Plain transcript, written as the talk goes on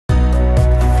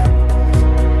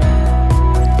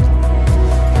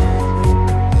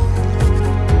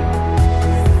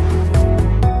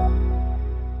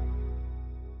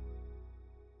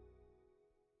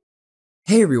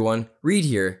Hey everyone, Reed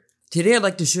here. Today I'd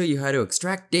like to show you how to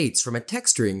extract dates from a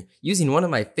text string using one of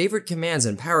my favorite commands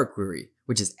in Power Query,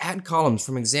 which is add columns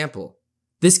from example.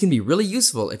 This can be really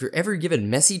useful if you're ever given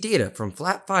messy data from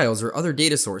flat files or other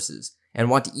data sources, and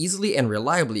want to easily and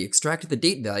reliably extract the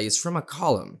date values from a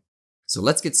column. So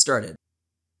let's get started.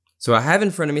 So I have in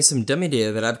front of me some dummy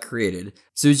data that I've created.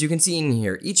 So as you can see in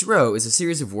here, each row is a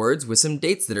series of words with some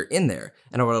dates that are in there.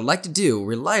 And what I'd like to do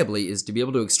reliably is to be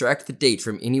able to extract the date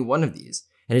from any one of these.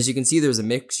 And as you can see, there's a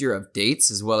mixture of dates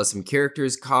as well as some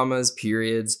characters, commas,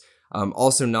 periods,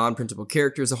 also non-printable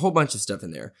characters, a whole bunch of stuff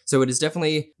in there. So it is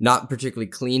definitely not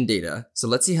particularly clean data. So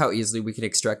let's see how easily we can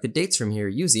extract the dates from here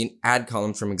using add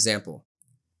column from example.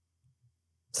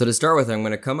 So to start with, I'm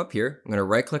going to come up here, I'm going to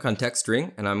right click on text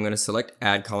string, and I'm going to select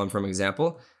add column from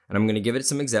example, and I'm going to give it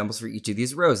some examples for each of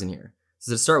these rows in here.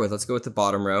 So to start with, let's go with the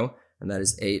bottom row, and that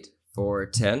is 8, 4,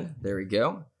 10. There we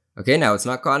go. Okay, now it's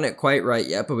not gotten it quite right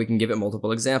yet, but we can give it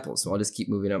multiple examples. So I'll just keep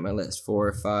moving up my list.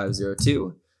 4, 5, 0,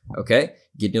 2. Okay,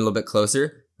 getting a little bit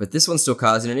closer, but this one's still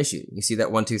causing an issue. You see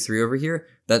that 1, 2, 3 over here?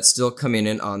 That's still coming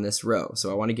in on this row.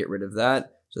 So I want to get rid of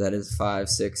that. So that is 5,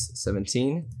 6,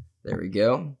 17. There we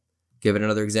go. Give it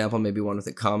another example, maybe one with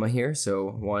a comma here.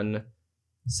 So 1,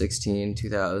 16,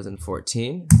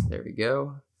 2014. There we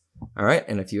go. All right,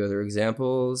 and a few other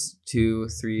examples. 2,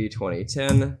 3,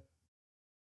 2010.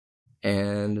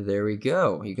 And there we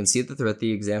go. You can see that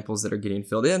the examples that are getting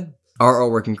filled in are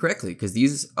all working correctly because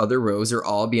these other rows are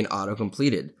all being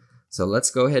auto-completed. So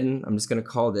let's go ahead and I'm just going to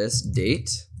call this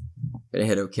date. Gonna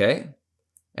hit OK.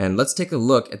 And let's take a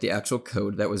look at the actual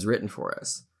code that was written for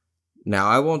us. Now,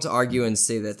 I won't argue and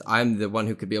say that I'm the one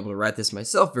who could be able to write this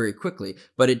myself very quickly,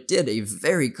 but it did a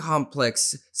very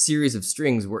complex series of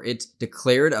strings where it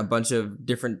declared a bunch of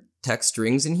different text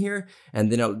strings in here,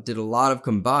 and then it did a lot of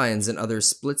combines and other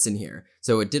splits in here.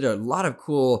 So it did a lot of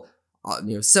cool,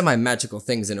 semi-magical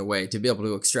things in a way to be able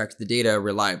to extract the data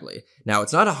reliably. Now,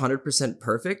 it's not 100%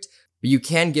 perfect, but you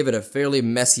can give it a fairly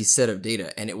messy set of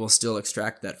data and it will still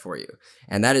extract that for you.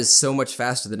 And that is so much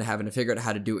faster than having to figure out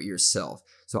how to do it yourself.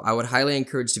 So I would highly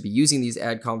encourage to be using these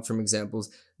add columns from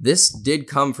examples. This did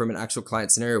come from an actual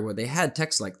client scenario where they had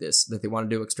text like this that they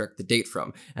wanted to extract the date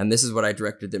from. And this is what I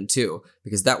directed them to,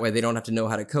 because that way they don't have to know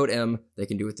how to code M, they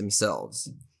can do it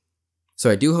themselves. So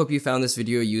I do hope you found this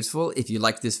video useful. If you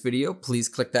liked this video, please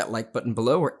click that like button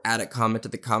below or add a comment to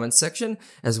the comments section,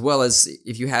 as well as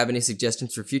if you have any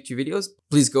suggestions for future videos,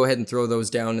 please go ahead and throw those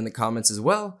down in the comments as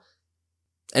well.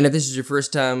 And if this is your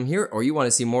first time here or you want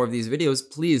to see more of these videos,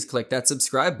 please click that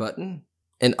subscribe button.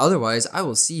 And otherwise, I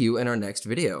will see you in our next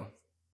video.